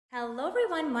Hello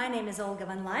everyone, my name is Olga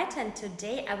Van Light and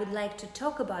today I would like to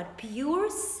talk about pure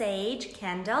sage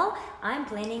candle. I'm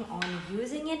planning on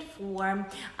using it for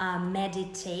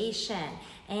meditation.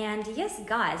 And yes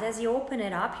guys, as you open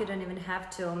it up, you don't even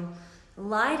have to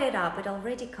light it up. It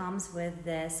already comes with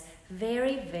this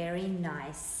very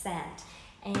nice scent.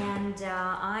 And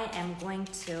I am going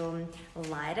to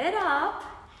light it up.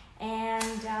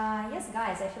 And yes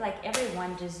guys, I feel like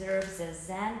everyone deserves a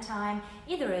Zen time.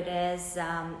 Either it is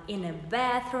in a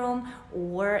bathroom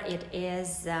or it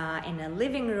is in a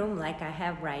living room like I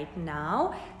have right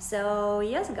now. So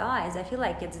yes guys, I feel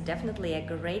like it's definitely a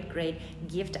great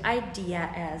gift idea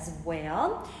as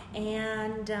well.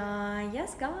 And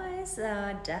yes guys,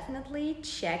 definitely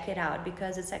check it out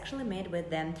because it's actually made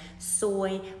with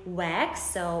soy wax,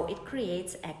 so it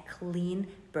creates a clean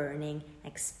burning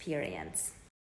experience.